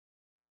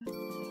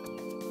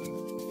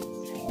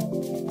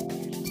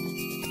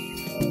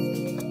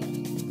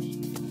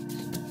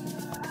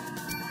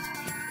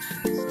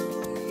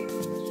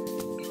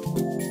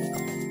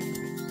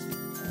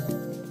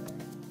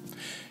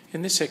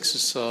In this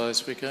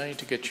exercise, we're going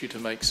to get you to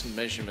make some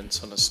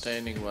measurements on a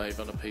standing wave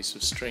on a piece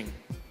of string.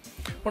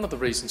 One of the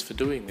reasons for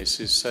doing this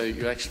is so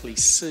you actually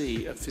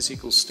see a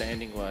physical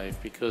standing wave,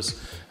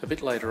 because a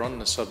bit later on in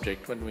the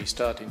subject, when we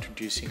start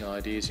introducing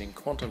ideas in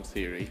quantum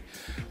theory,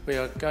 we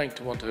are going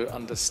to want to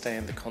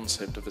understand the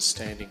concept of a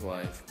standing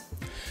wave.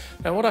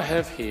 Now, what I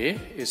have here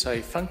is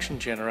a function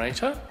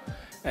generator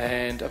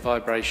and a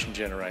vibration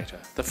generator.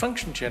 The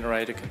function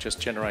generator can just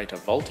generate a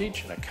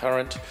voltage and a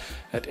current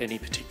at any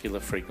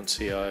particular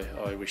frequency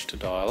I wish to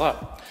dial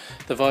up.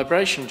 The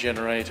vibration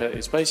generator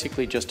is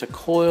basically just a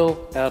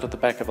coil out of the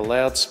back of a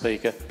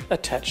loudspeaker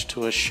attached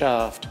to a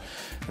shaft,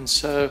 and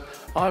so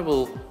I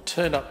will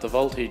turn up the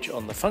voltage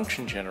on the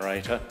function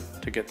generator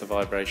to get the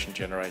vibration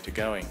generator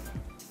going.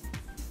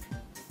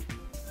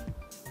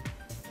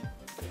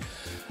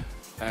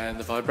 And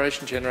the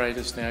vibration generator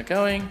is now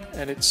going,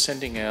 and it's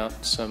sending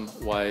out some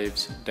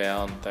waves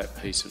down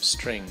that piece of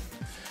string.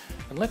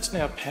 And let's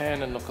now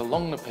pan and look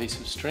along the piece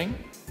of string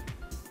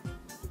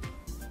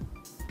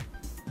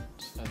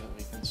so that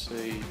we can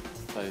see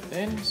both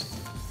ends.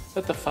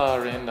 At the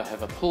far end I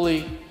have a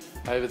pulley.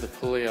 Over the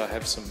pulley I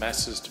have some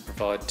masses to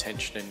provide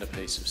tension in the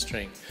piece of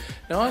string.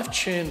 Now, I've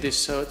tuned this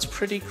so it's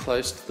pretty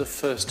close to the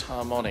first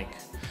harmonic,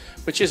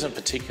 which isn't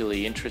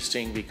particularly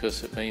interesting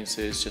because it means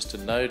there's just a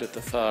node at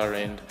the far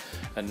end,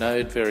 a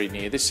node very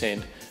near this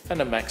end, and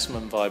a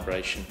maximum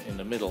vibration in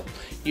the middle.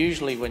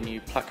 Usually when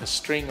you pluck a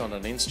string on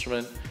an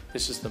instrument,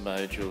 this is the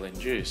mode you'll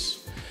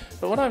induce.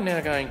 But what I'm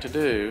now going to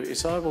do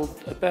is I will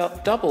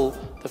about double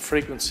the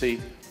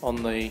frequency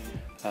on the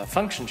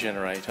function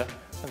generator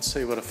and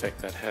see what effect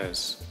that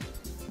has.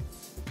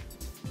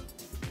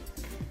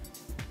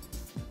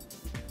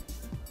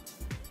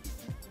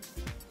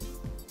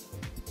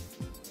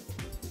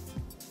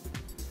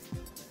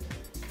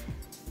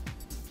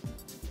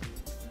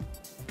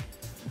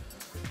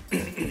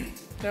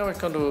 Now we've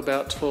gone to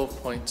about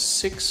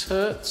 12.6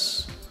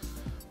 Hertz,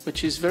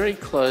 which is very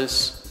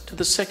close to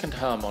the second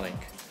harmonic.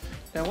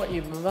 Now, what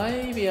you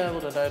may be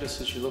able to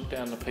notice as you look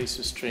down the piece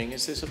of string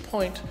is there's a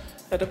point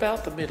at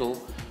about the middle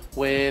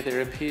where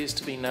there appears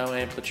to be no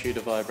amplitude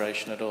of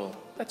vibration at all.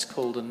 That's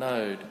called a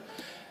node.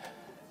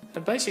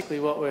 And basically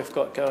what we've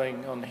got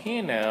going on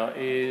here now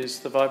is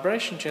the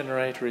vibration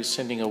generator is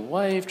sending a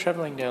wave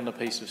travelling down the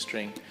piece of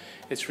string.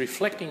 It's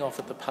reflecting off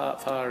at the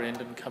far end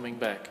and coming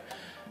back.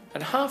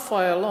 And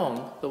halfway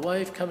along, the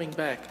wave coming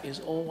back is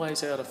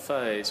always out of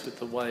phase with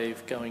the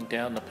wave going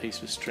down the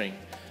piece of string,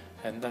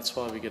 and that's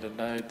why we get a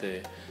node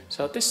there.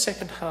 So at this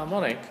second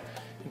harmonic,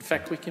 in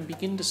fact, we can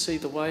begin to see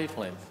the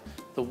wavelength.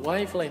 The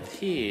wavelength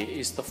here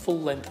is the full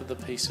length of the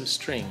piece of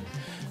string,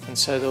 and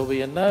so there'll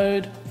be a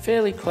node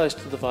fairly close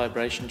to the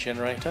vibration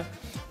generator,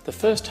 the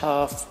first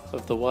half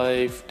of the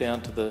wave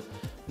down to the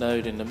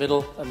node in the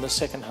middle, and the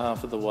second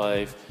half of the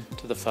wave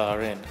to the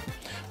far end.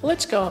 Well,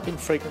 let's go up in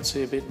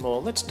frequency a bit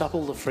more. Let's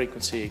double the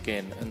frequency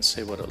again and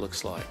see what it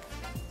looks like.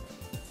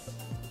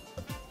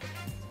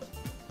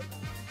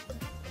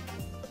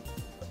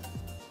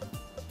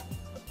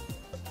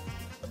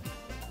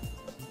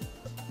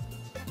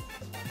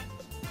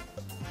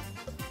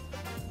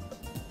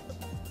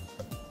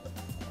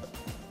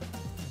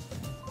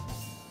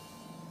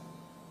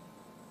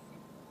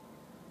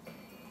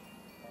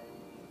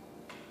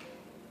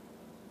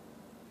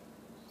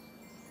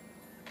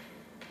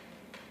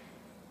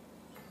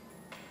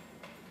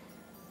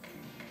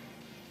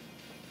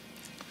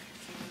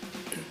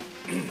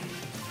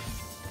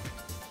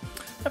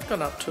 I've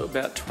gone up to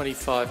about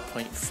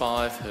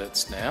 25.5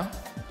 Hertz now,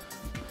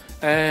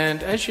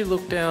 and as you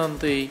look down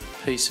the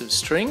piece of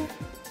string,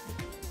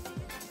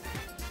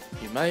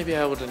 you may be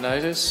able to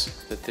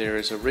notice that there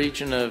is a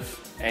region of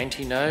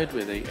antinode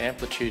where the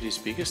amplitude is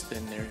biggest.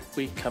 Then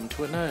we come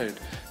to a node,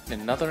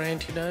 then another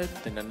antinode,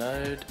 then a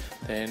node,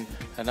 then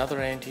another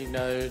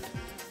antinode,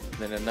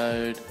 then a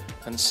node,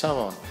 and so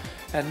on.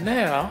 And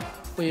now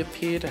we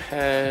appear to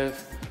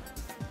have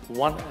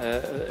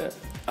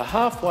a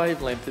half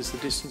wavelength is the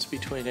distance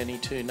between any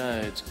two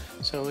nodes.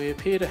 So we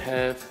appear to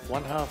have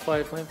one half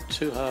wavelength,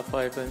 two half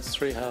wavelengths,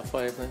 three half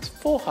wavelengths,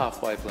 four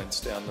half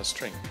wavelengths down the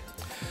string.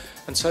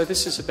 And so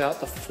this is about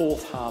the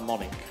fourth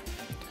harmonic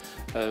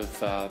of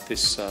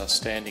this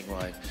standing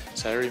wave.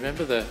 So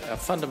remember our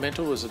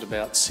fundamental was at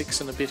about 6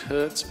 and a bit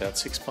Hertz, about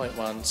 6.1,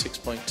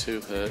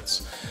 6.2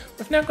 Hertz.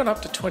 We've now gone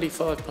up to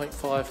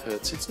 25.5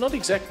 Hertz. It's not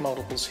exact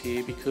multiples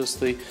here because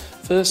the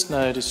first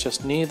node is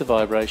just near the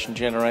vibration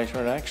generator,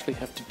 and I actually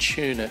have to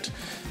tune it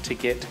to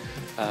get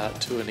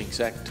to an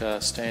exact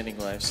standing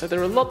wave. So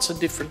there are lots of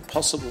different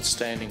possible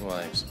standing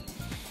waves.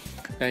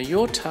 Now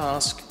your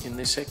task in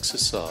this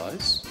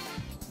exercise,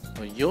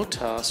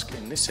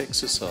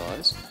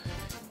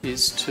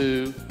 is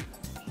to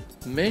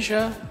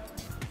measure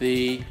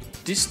the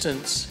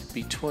distance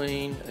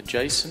between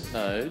adjacent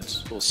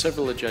nodes or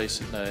several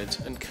adjacent nodes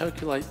and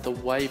calculate the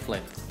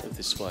wavelength of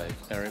this wave.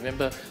 Now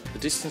remember, the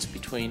distance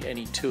between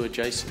any two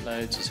adjacent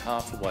nodes is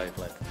half a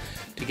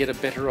wavelength. To get a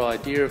better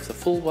idea of the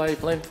full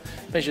wavelength,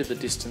 measure the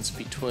distance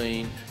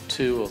between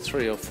 2 or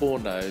 3 or 4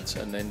 nodes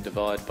and then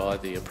divide by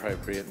the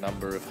appropriate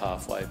number of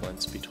half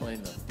wavelengths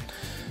between them.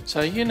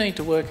 So you need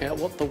to work out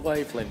what the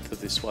wavelength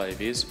of this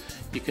wave is.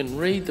 You can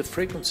read the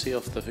frequency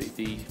of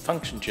the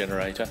function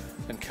generator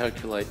and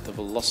calculate the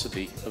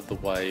velocity of the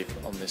wave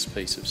on this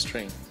piece of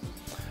string.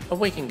 And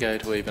we can go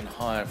to even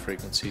higher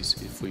frequencies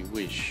if we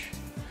wish.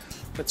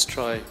 Let's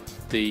try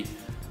to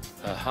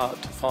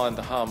find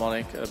the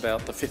harmonic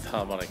about the 5th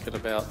harmonic at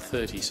about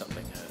 30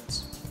 something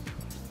hertz.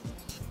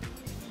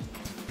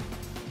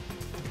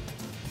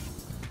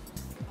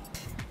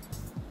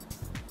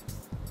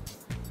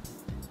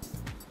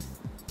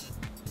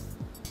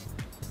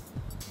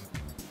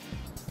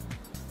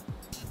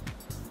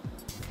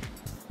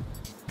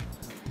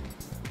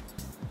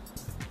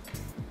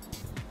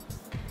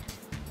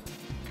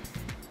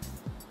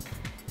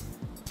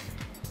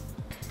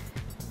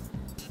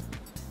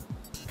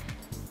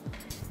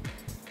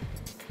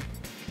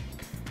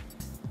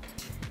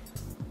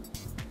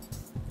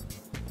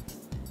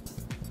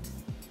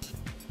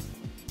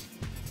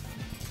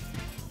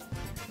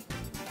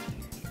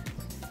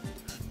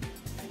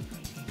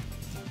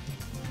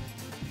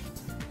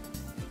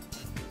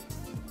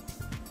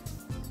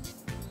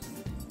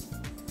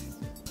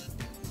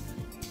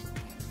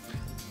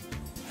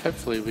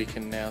 Hopefully we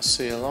can now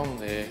see along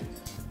there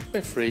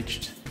we've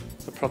reached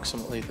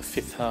approximately the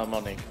 5th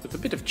harmonic. With a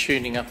bit of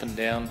tuning up and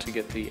down to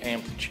get the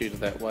amplitude of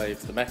that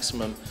wave the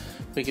maximum,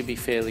 we can be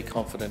fairly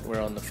confident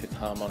we're on the 5th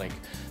harmonic.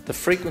 The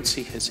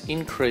frequency has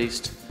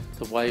increased,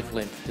 the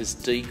wavelength has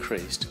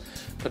decreased,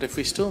 but if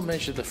we still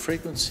measure the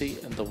frequency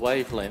and the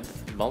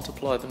wavelength and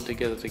multiply them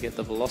together to get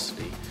the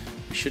velocity,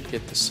 we should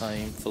get the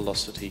same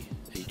velocity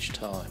each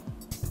time.